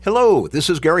Hello, this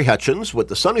is Gary Hutchins with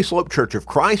the Sunny Slope Church of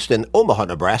Christ in Omaha,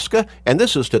 Nebraska, and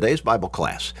this is today's Bible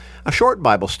class. A short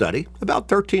Bible study, about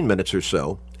 13 minutes or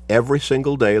so, every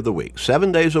single day of the week,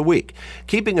 7 days a week,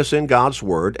 keeping us in God's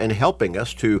Word and helping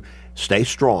us to stay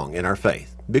strong in our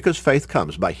faith, because faith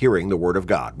comes by hearing the Word of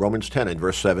God. Romans 10 and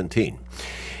verse 17.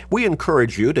 We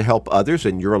encourage you to help others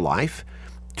in your life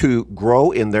to grow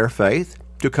in their faith,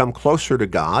 to come closer to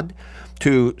God,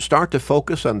 to start to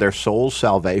focus on their soul's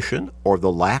salvation or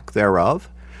the lack thereof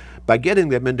by getting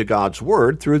them into God's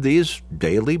Word through these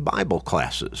daily Bible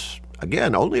classes.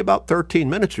 Again, only about 13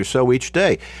 minutes or so each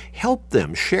day. Help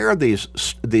them share these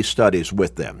studies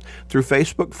with them through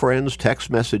Facebook friends, text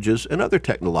messages, and other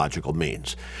technological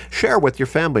means. Share with your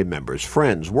family members,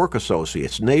 friends, work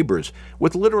associates, neighbors,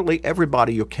 with literally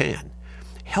everybody you can.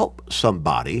 Help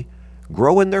somebody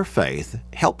grow in their faith.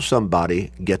 Help somebody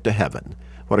get to heaven.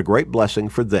 What a great blessing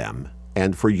for them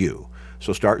and for you.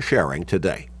 So start sharing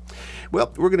today.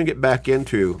 Well, we're going to get back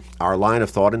into our line of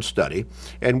thought and study,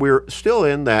 and we're still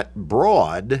in that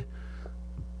broad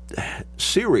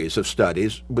series of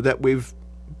studies that we've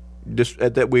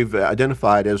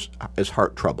identified as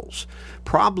heart troubles,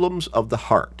 problems of the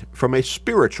heart from a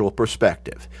spiritual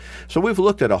perspective. So we've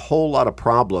looked at a whole lot of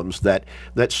problems that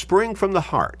spring from the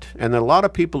heart, and that a lot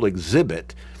of people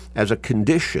exhibit as a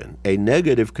condition, a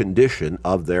negative condition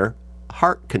of their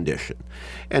heart condition.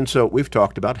 And so we've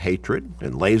talked about hatred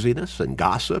and laziness and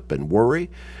gossip and worry,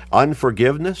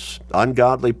 unforgiveness,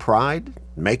 ungodly pride,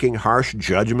 making harsh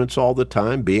judgments all the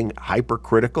time, being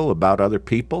hypercritical about other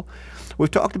people. We've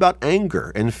talked about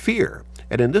anger and fear.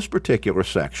 And in this particular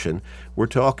section, we're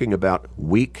talking about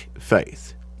weak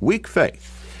faith. Weak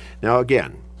faith. Now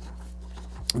again,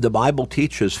 the Bible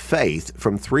teaches faith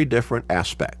from three different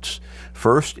aspects.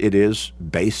 First, it is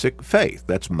basic faith.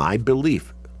 That's my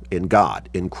belief in God,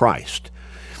 in Christ,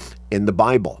 in the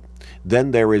Bible.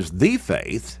 Then there is the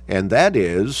faith, and that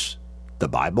is the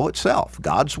Bible itself,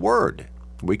 God's Word.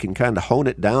 We can kind of hone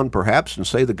it down perhaps and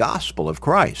say the gospel of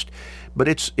Christ. But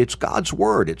it's God's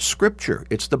Word, it's Scripture,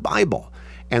 it's the Bible.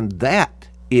 And that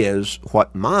is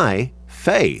what my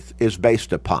faith is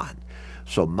based upon.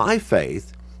 So my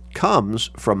faith comes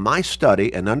from my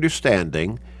study and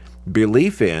understanding,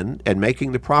 belief in, and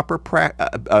making the proper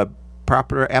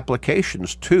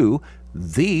applications to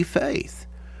the faith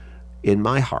in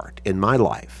my heart, in my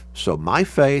life. So my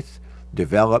faith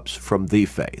develops from the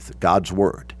faith, God's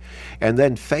Word. And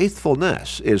then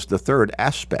faithfulness is the third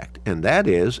aspect, and that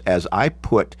is as I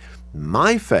put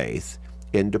my faith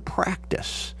into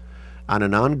practice on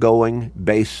an ongoing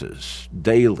basis,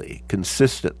 daily,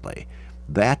 consistently.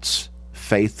 That's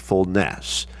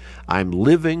faithfulness. I'm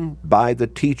living by the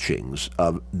teachings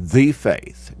of the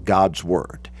faith, God's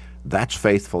Word. That's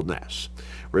faithfulness.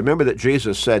 Remember that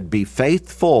Jesus said, "Be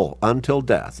faithful until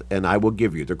death, and I will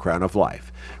give you the crown of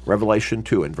life." Revelation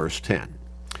 2 and verse 10.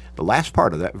 The last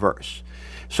part of that verse.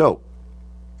 So,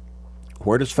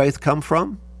 where does faith come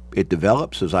from? It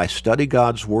develops as I study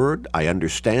God's Word, I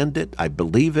understand it, I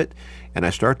believe it, and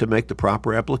I start to make the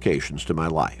proper applications to my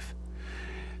life.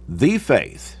 The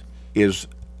faith is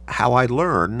how I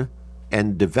learn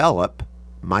and develop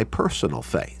my personal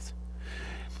faith.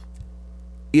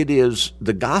 It is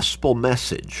the gospel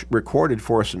message recorded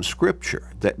for us in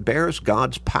Scripture that bears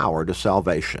God's power to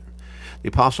salvation. The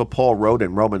Apostle Paul wrote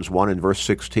in Romans 1 and verse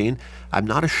 16, "I'm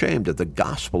not ashamed of the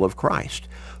gospel of Christ,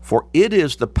 for it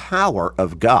is the power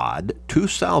of God to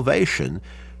salvation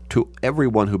to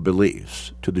everyone who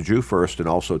believes, to the Jew first and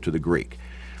also to the Greek."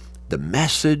 The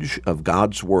message of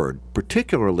God's Word,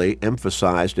 particularly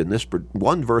emphasized in this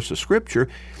one verse of Scripture,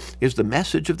 is the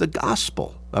message of the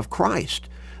gospel of Christ,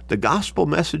 the gospel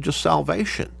message of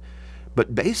salvation.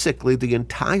 But basically, the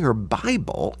entire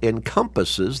Bible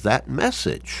encompasses that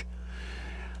message.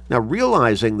 Now,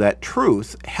 realizing that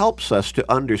truth helps us to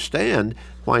understand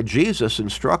why Jesus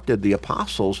instructed the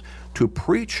apostles to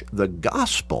preach the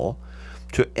gospel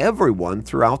to everyone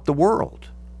throughout the world.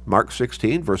 Mark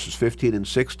 16, verses 15 and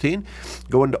 16,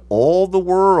 "Go into all the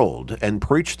world and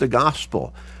preach the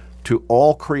gospel to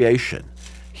all creation.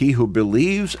 He who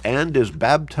believes and is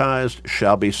baptized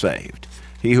shall be saved.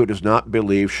 He who does not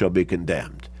believe shall be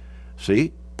condemned."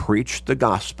 See? Preach the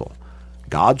gospel.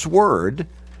 God's Word,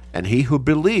 and he who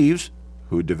believes,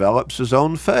 who develops his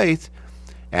own faith,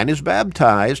 and is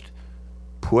baptized,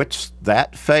 puts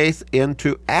that faith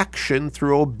into action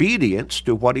through obedience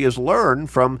to what he has learned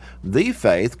from the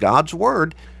faith, God's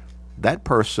Word. That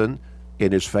person,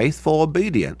 in his faithful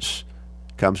obedience,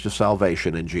 comes to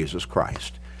salvation in Jesus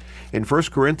Christ. In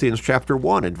 1 Corinthians chapter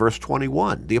 1 and verse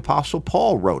 21, the Apostle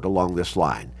Paul wrote along this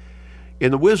line, "In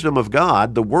the wisdom of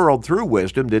God, the world through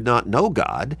wisdom did not know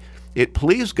God, It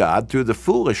pleased God through the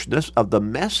foolishness of the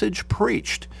message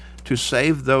preached to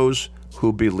save those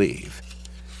who believe.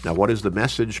 Now, what is the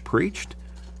message preached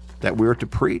that we're to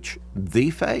preach? The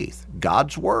faith,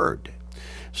 God's Word.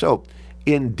 So,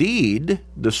 indeed,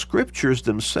 the Scriptures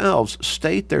themselves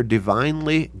state their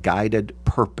divinely guided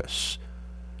purpose,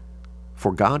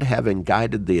 for God having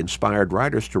guided the inspired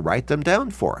writers to write them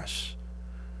down for us.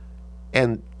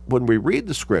 And when we read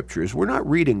the Scriptures, we're not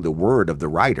reading the word of the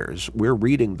writers, we're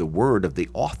reading the word of the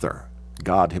author,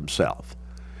 God Himself.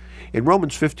 In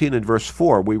Romans 15 and verse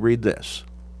 4, we read this: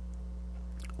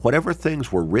 whatever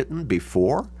things were written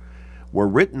before were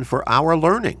written for our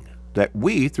learning, that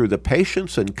we, through the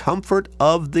patience and comfort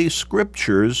of the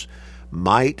Scriptures,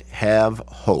 might have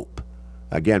hope.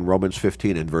 Again, Romans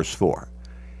 15 and verse 4.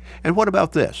 And what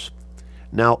about this?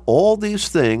 Now all these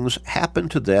things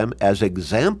happened to them as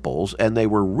examples, and they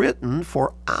were written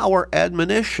for our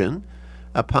admonition,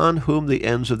 upon whom the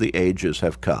ends of the ages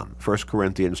have come. 1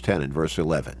 Corinthians 10 and verse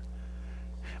 11.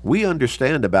 We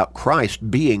understand about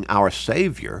Christ being our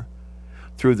Savior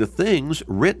through the things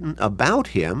written about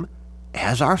Him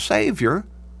as our Savior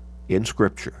in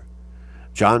Scripture.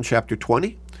 John chapter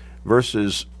 20,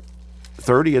 verses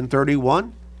 30 and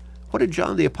 31. What did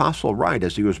John the Apostle write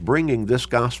as he was bringing this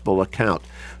gospel account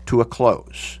to a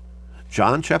close?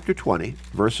 John chapter 20,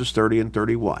 verses 30 and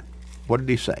 31. What did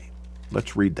he say?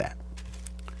 Let's read that.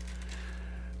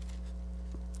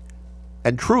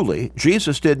 And truly,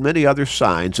 Jesus did many other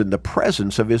signs in the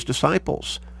presence of His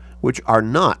disciples, which are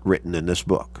not written in this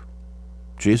book.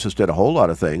 Jesus did a whole lot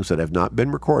of things that have not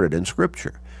been recorded in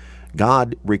Scripture.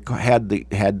 God had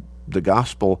the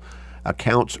gospel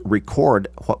accounts record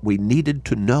what we needed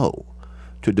to know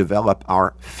to develop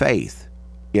our faith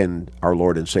in our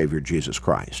Lord and Savior Jesus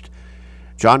Christ.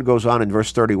 John goes on in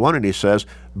verse 31 and he says,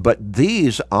 but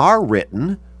these are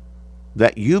written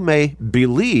that you may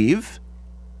believe,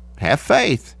 have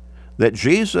faith, that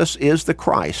Jesus is the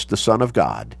Christ, the Son of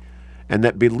God, and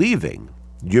that believing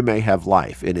you may have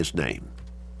life in His name,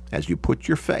 as you put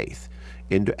your faith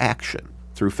into action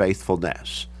through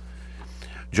faithfulness.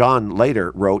 John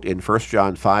later wrote in 1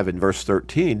 John 5 and verse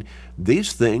 13,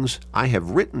 these things I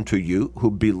have written to you who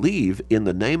believe in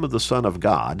the name of the Son of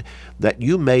God, that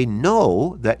you may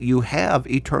know that you have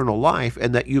eternal life,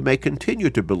 and that you may continue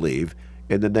to believe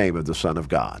in the name of the Son of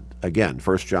God. Again,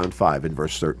 1 John 5 and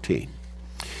verse 13.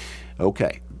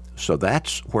 Okay, so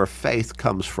that's where faith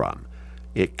comes from.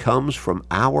 It comes from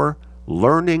our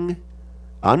learning,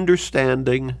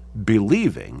 understanding,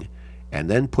 believing, and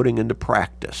then putting into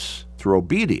practice through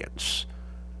obedience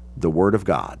the Word of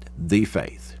God, the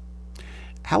faith.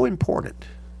 How important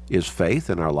is faith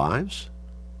in our lives?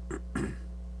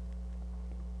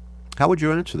 How would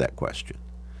you answer that question?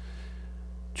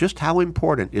 Just how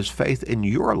important is faith in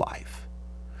your life?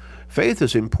 Faith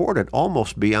is important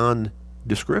almost beyond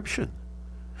description.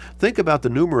 Think about the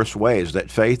numerous ways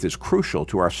that faith is crucial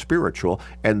to our spiritual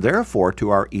and therefore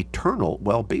to our eternal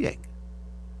well-being.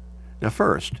 Now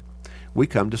first, we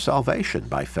come to salvation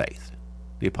by faith.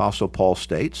 The Apostle Paul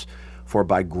states, for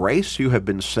by grace you have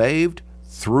been saved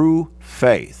through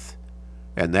faith,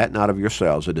 and that not of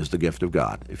yourselves, it is the gift of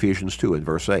God. Ephesians 2 and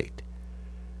verse 8.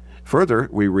 Further,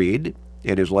 we read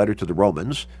in his letter to the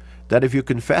Romans that if you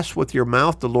confess with your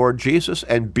mouth the Lord Jesus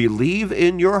and believe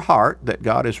in your heart that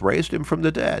God has raised Him from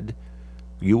the dead,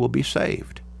 you will be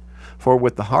saved. For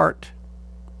with the heart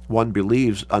one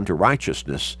believes unto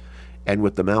righteousness, and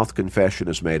with the mouth confession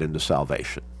is made unto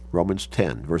salvation. Romans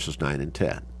 10, verses 9 and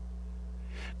 10.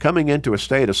 Coming into a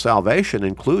state of salvation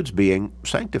includes being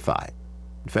sanctified.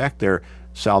 In fact, their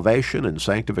salvation and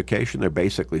sanctification, they're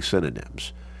basically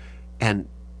synonyms. And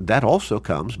that also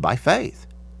comes by faith.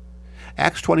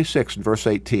 Acts 26 and verse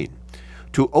 18.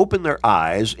 To open their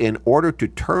eyes in order to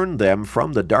turn them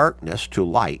from the darkness to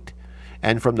light,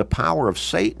 and from the power of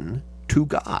Satan to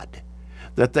God,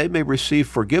 that they may receive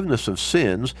forgiveness of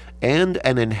sins and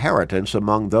an inheritance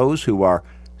among those who are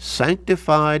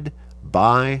sanctified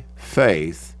by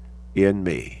faith in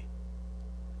me.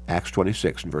 Acts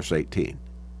 26 and verse 18.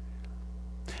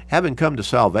 Having come to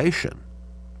salvation,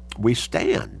 we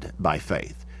stand by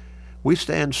faith. We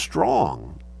stand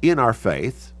strong in our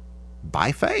faith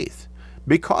by faith,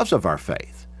 because of our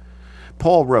faith.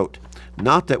 Paul wrote,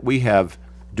 not that we have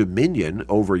dominion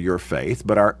over your faith,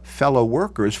 but are fellow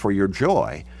workers for your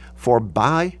joy, for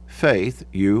by faith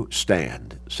you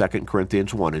stand. 2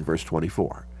 Corinthians 1 and verse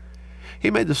 24.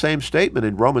 He made the same statement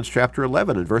in Romans chapter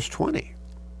 11 and verse 20.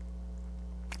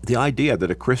 The idea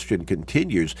that a Christian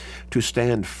continues to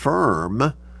stand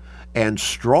firm and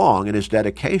strong in his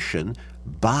dedication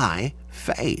by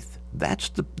faith. That's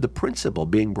the principle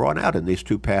being brought out in these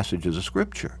two passages of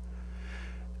Scripture.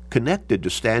 connected to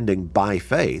standing by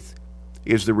faith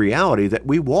is the reality that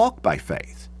we walk by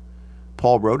faith.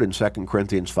 Paul wrote in 2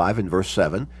 Corinthians 5 and verse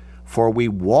 7, "For we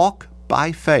walk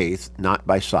by faith, not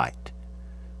by sight."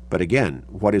 But again,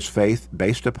 what is faith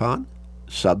based upon?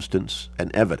 Substance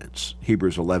and evidence.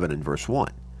 Hebrews 11 and verse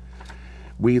 1.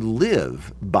 We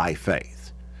live by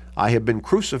faith. "I have been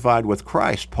crucified with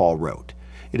Christ," Paul wrote.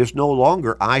 "It is no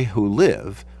longer I who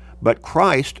live, but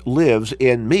Christ lives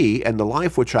in me, and the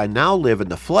life which I now live in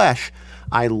the flesh,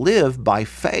 I live by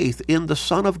faith in the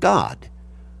Son of God,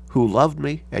 who loved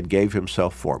me and gave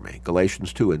himself for me."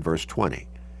 Galatians 2 and verse 20.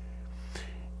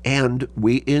 And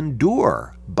we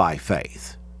endure by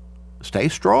faith. Stay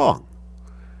strong.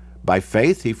 By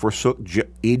faith he forsook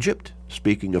Egypt,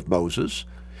 speaking of Moses,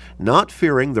 not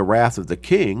fearing the wrath of the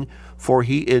king, for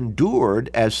he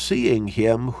endured as seeing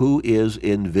him who is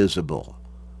invisible.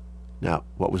 Now,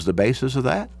 what was the basis of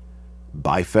that?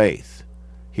 By faith.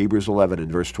 Hebrews 11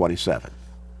 and verse 27.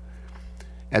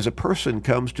 As a person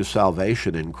comes to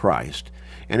salvation in Christ,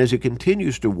 and as he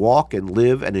continues to walk and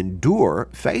live and endure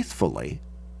faithfully,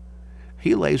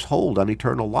 he lays hold on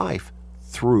eternal life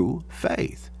through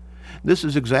faith. This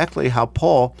is exactly how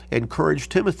Paul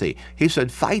encouraged Timothy. He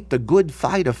said, "Fight the good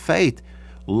fight of faith.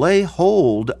 Lay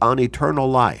hold on eternal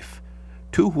life,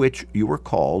 to which you were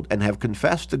called, and have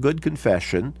confessed the good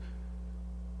confession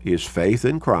is faith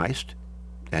in Christ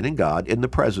and in God in the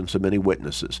presence of many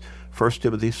witnesses." 1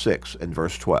 Timothy 6 and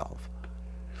verse 12.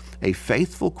 A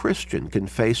faithful Christian can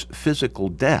face physical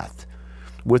death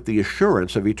with the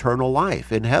assurance of eternal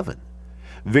life in heaven,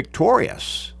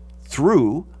 victorious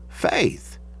through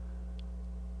faith.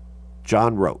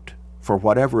 John wrote, "For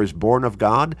whatever is born of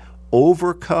God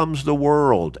overcomes the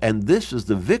world, and this is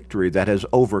the victory that has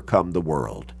overcome the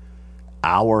world,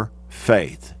 our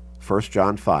faith." 1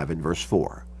 John 5 and verse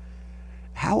 4.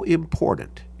 How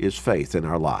important is faith in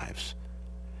our lives?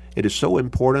 It is so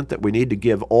important that we need to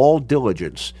give all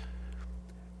diligence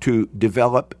to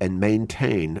develop and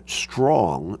maintain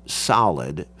strong,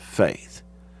 solid faith.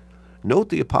 Note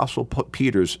the Apostle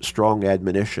Peter's strong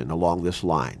admonition along this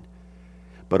line.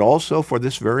 "But also for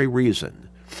this very reason,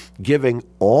 giving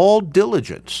all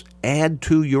diligence, add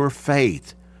to your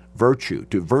faith virtue,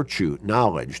 to virtue,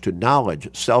 knowledge, to knowledge,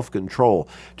 self-control,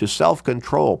 to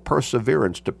self-control,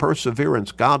 perseverance, to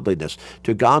perseverance, godliness,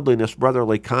 to godliness,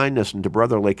 brotherly kindness, and to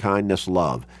brotherly kindness,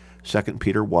 love." 2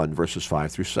 Peter 1, verses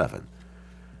 5 through 7.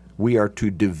 We are to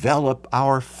develop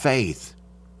our faith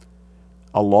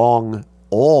along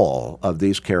all of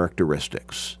these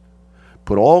characteristics.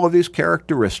 Put all of these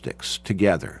characteristics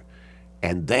together,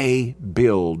 and they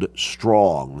build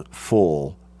strong,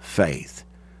 full faith.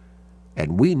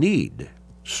 And we need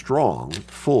strong,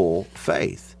 full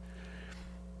faith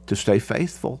to stay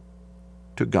faithful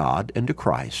to God and to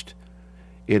Christ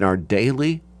in our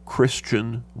daily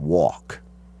Christian walk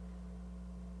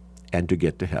and to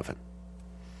get to heaven.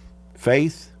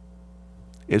 Faith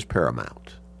is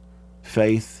paramount.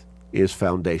 Faith is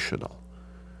foundational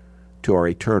to our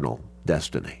eternal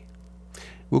destiny.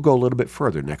 We'll go a little bit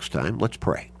further next time. Let's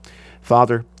pray.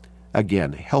 Father,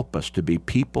 again, help us to be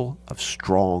people of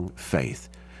strong faith.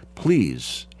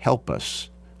 Please help us,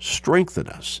 strengthen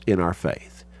us in our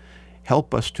faith.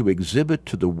 Help us to exhibit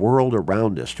to the world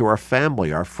around us, to our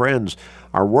family, our friends,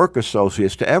 our work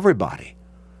associates, to everybody.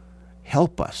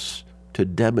 Help us to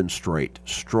demonstrate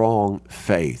strong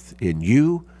faith in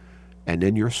you and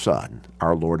in your Son,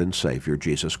 our Lord and Savior,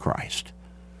 Jesus Christ.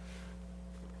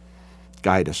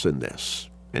 Guide us in this,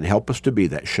 and help us to be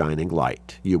that shining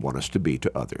light you want us to be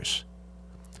to others.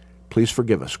 Please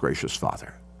forgive us, gracious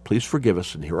Father. Please forgive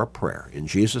us and hear our prayer. In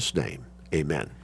Jesus' name, amen.